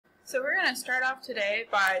So we're going to start off today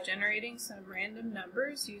by generating some random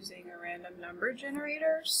numbers using a random number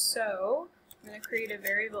generator. So I'm going to create a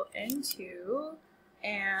variable n2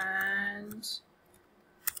 and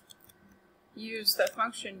use the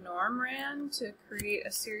function normRand to create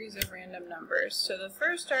a series of random numbers. So the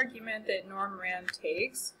first argument that normRand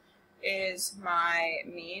takes is my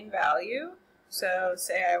mean value. So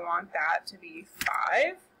say I want that to be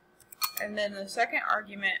 5. And then the second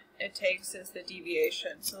argument it takes is the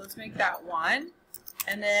deviation. So let's make that 1.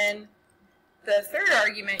 And then the third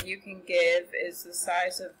argument you can give is the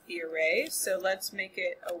size of the array. So let's make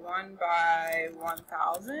it a 1 by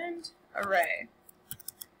 1000 array.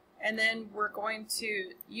 And then we're going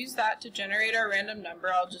to use that to generate our random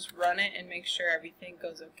number. I'll just run it and make sure everything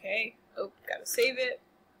goes okay. Oh, gotta save it.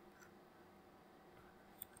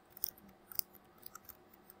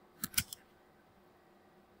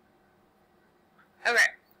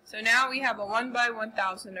 Okay, so now we have a 1 by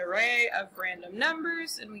 1000 array of random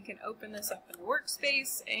numbers, and we can open this up in a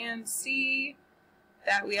workspace and see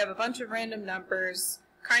that we have a bunch of random numbers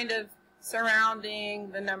kind of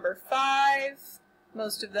surrounding the number 5.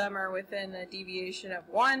 Most of them are within a deviation of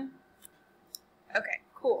 1. Okay,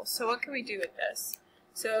 cool. So what can we do with this?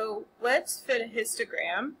 So let's fit a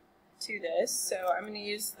histogram to this. So I'm going to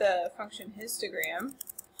use the function histogram.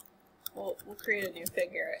 We'll create a new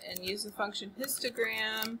figure and use the function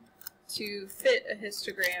histogram to fit a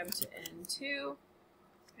histogram to n2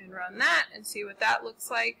 and run that and see what that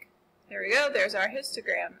looks like. There we go. There's our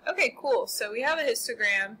histogram. Okay, cool. So we have a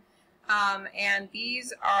histogram. And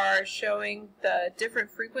these are showing the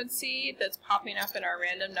different frequency that's popping up in our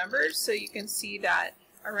random numbers. So you can see that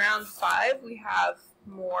around 5 we have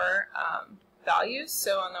more values.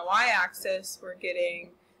 So on the y-axis we're getting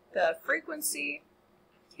the frequency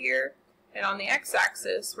here, and on the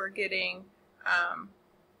x-axis we're getting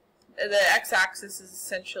the x-axis is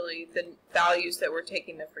essentially the values that we're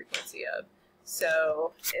taking the frequency of.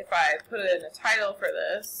 So if I put in a title for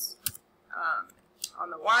this, on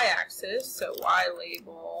the y-axis, so y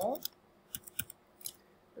label,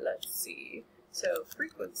 let's see, so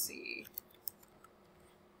frequency,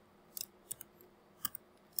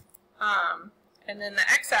 and then the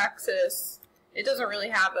x-axis, it doesn't really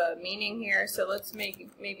have a meaning here, so let's maybe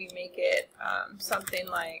make it something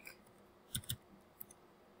like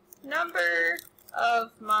number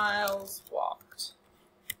of miles walked.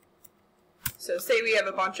 So say we have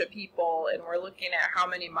a bunch of people and we're looking at how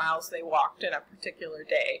many miles they walked in a particular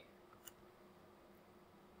day.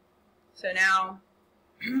 So now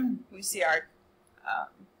we see our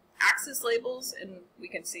axis labels and we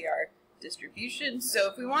can see our distribution. So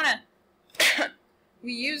if we want to,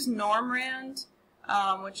 we use normRand,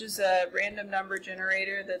 which is a random number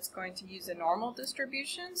generator that's going to use a normal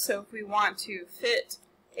distribution. So if we want to fit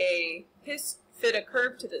a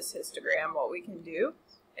curve to this histogram, what we can do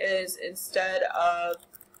is instead of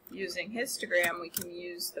using histogram, we can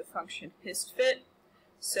use the function histfit.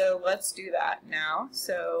 So let's do that now.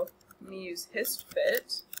 So I'm going to use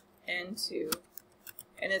histfit n2,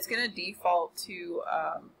 and it's going to default to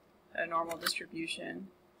a normal distribution.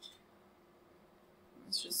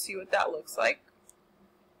 Let's just see what that looks like.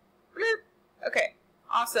 Okay,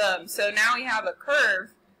 awesome. So now we have a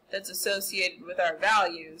curve that's associated with our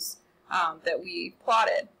values that we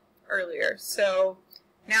plotted earlier. So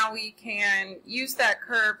now we can use that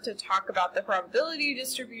curve to talk about the probability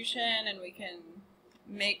distribution, and we can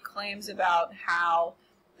make claims about how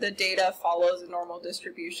the data follows a normal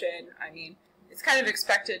distribution. I mean, it's kind of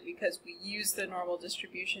expected because we use the normal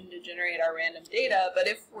distribution to generate our random data, but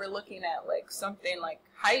if we're looking at like something like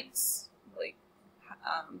heights, like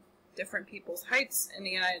different people's heights in the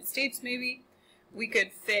United States maybe, we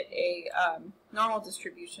could fit a normal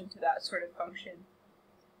distribution to that sort of function.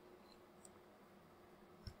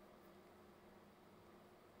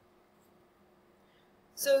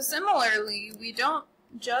 So similarly, we don't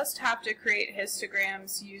just have to create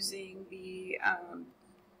histograms using the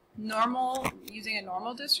using a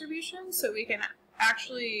normal distribution. So we can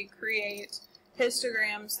actually create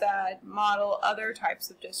histograms that model other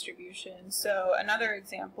types of distributions. So another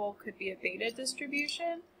example could be a beta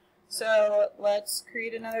distribution. So let's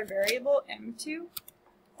create another variable, m2,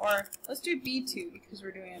 or let's do b2 because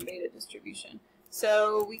we're doing a beta distribution.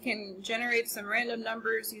 So we can generate some random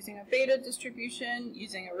numbers using a beta distribution,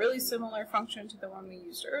 using a really similar function to the one we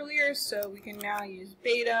used earlier. So we can now use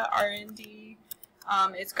beta RND.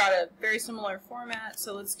 It's got a very similar format.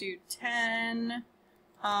 So let's do 10,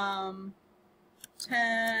 10,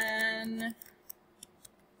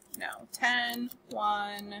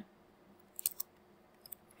 1,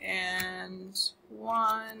 and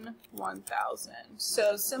 1, 1000.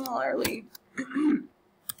 So similarly,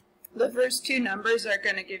 The first two numbers are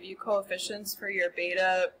going to give you coefficients for your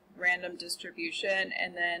beta random distribution,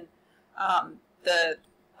 and then the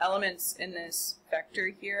elements in this vector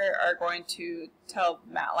here are going to tell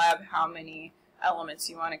Matlab how many elements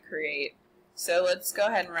you want to create. So let's go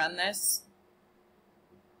ahead and run this.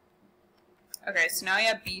 Okay, so now we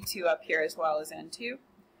have B2 up here as well as N2.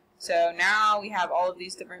 So now we have all of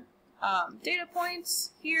these different data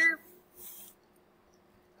points here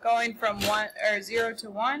going from 0 to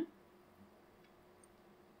 1.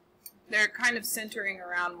 They're kind of centering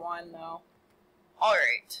around 1 though.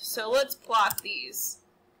 Alright, so let's plot these.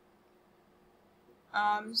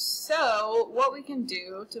 So what we can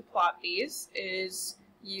do to plot these is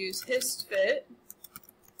use histfit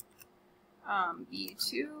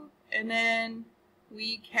B2, and then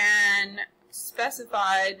we can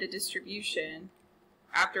specify the distribution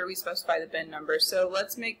after we specify the bin number. So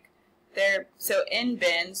let's make so in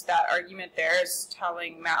bins, that argument there is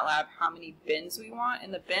telling Matlab how many bins we want,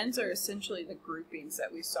 and the bins are essentially the groupings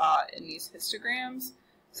that we saw in these histograms.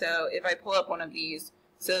 So if I pull up one of these,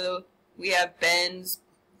 so we have bins,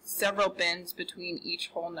 several bins between each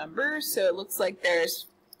whole number, so it looks like there's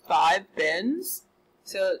 5 bins.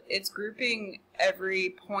 So it's grouping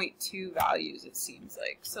every 0.2 values, it seems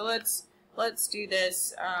like. So let's do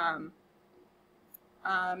this.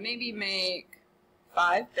 Maybe make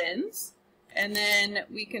 5 bins, and then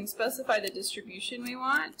we can specify the distribution we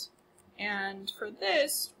want. And for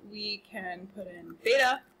this, we can put in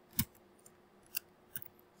beta.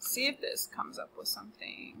 See if this comes up with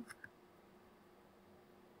something.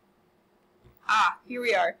 Ah, here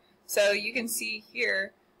we are. So you can see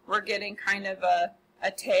here we're getting kind of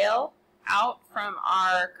a tail out from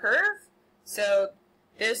our curve. So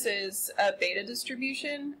this is a beta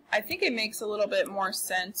distribution. I think it makes a little bit more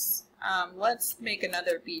sense. Let's make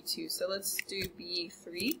another B2. So let's do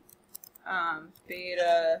B3,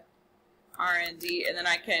 beta R&D, and then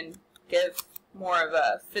I can give more of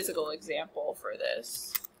a physical example for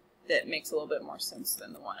this that makes a little bit more sense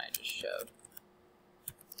than the one I just showed.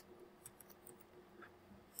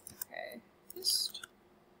 Okay,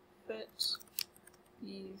 histfit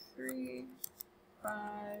B3, 5,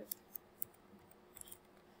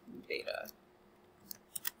 beta.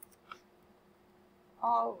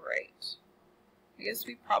 Alright. I guess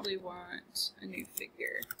we probably want a new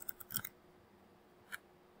figure.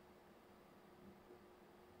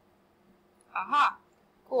 Aha!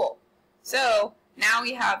 Cool. So now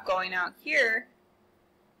we have going out here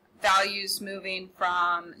values moving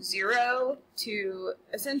from 0 to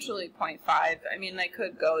essentially 0.5. I mean, they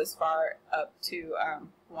could go as far up to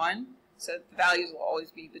 1. So the values will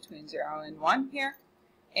always be between 0 and 1 here.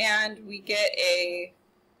 And we get a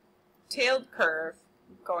tailed curve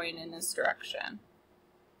going in this direction.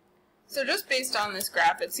 So just based on this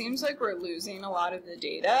graph, it seems like we're losing a lot of the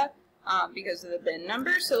data because of the bin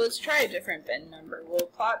number. So let's try a different bin number. We'll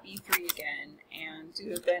plot B3 again and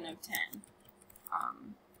do a bin of 10.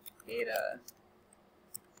 Beta.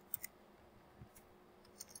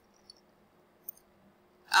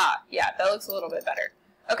 Ah, yeah, that looks a little bit better.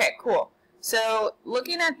 Okay, cool. So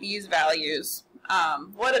looking at these values,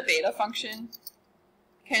 what a beta function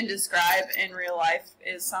can describe in real life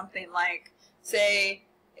is something like, say,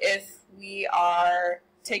 if we are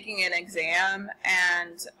taking an exam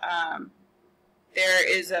and there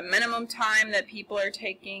is a minimum time that people are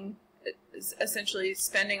taking, essentially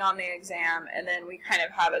spending on the exam, and then we kind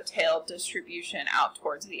of have a tailed distribution out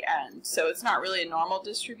towards the end. So it's not really a normal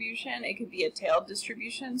distribution, it could be a tailed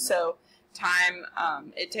distribution. So time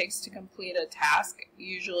it takes to complete a task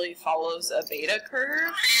usually follows a beta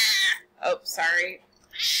curve. Oh, sorry.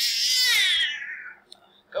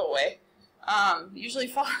 Go away. Usually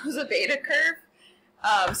follows a beta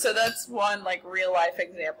curve. So that's one like real life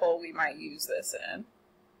example we might use this in.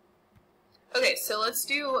 Okay, so let's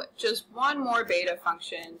do just one more beta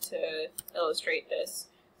function to illustrate this.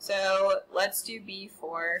 So let's do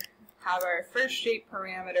B4, have our first shape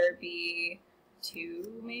parameter be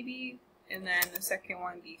 2 maybe, and then the second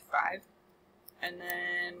one be 5. And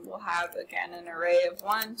then we'll have again an array of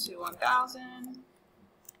 1 to 1000.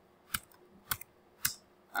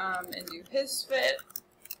 And do histfit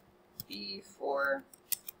B4.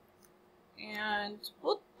 And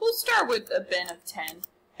we'll start with a bin of 10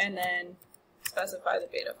 and then specify the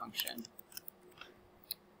beta function.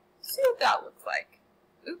 See what that looks like.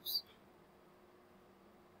 Oops.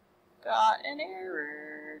 Got an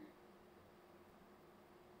error.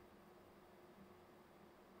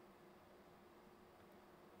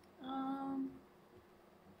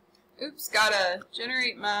 Oops, gotta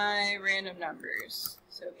generate my random numbers.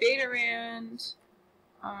 So beta rand,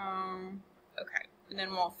 okay, and then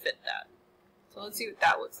we'll fit that. So let's see what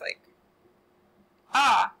that looks like.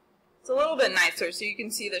 It's a little bit nicer, so you can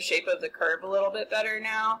see the shape of the curve a little bit better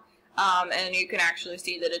now. And you can actually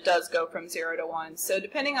see that it does go from 0 to 1. So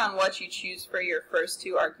depending on what you choose for your first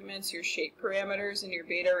two arguments, your shape parameters and your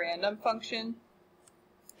beta random function,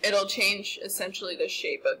 it'll change essentially the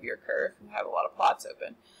shape of your curve. I have a lot of plots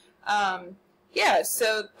open. Yeah,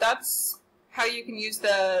 so that's how you can use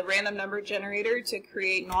the random number generator to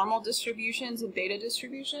create normal distributions and beta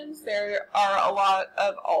distributions. There are a lot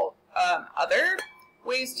of other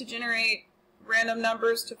ways to generate random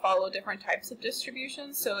numbers to follow different types of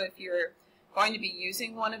distributions. So if you're going to be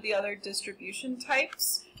using one of the other distribution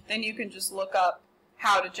types, then you can just look up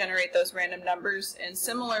how to generate those random numbers. And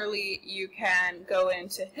similarly, you can go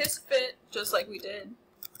into histfit, just like we did.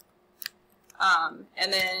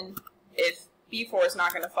 And then if B4 is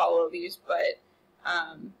not going to follow these, but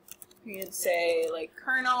you can say like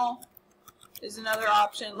kernel is another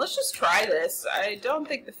option. Let's just try this. I don't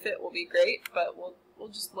think the fit will be great, but we'll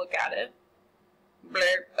just look at it.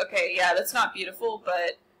 Okay, yeah, that's not beautiful,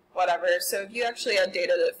 but whatever. So if you actually have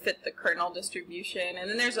data that fit the kernel distribution, and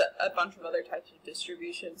then there's a bunch of other types of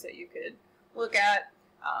distributions that you could look at.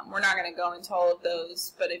 We're not going to go into all of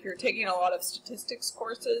those, but if you're taking a lot of statistics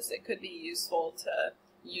courses, it could be useful to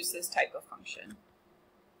use this type of function.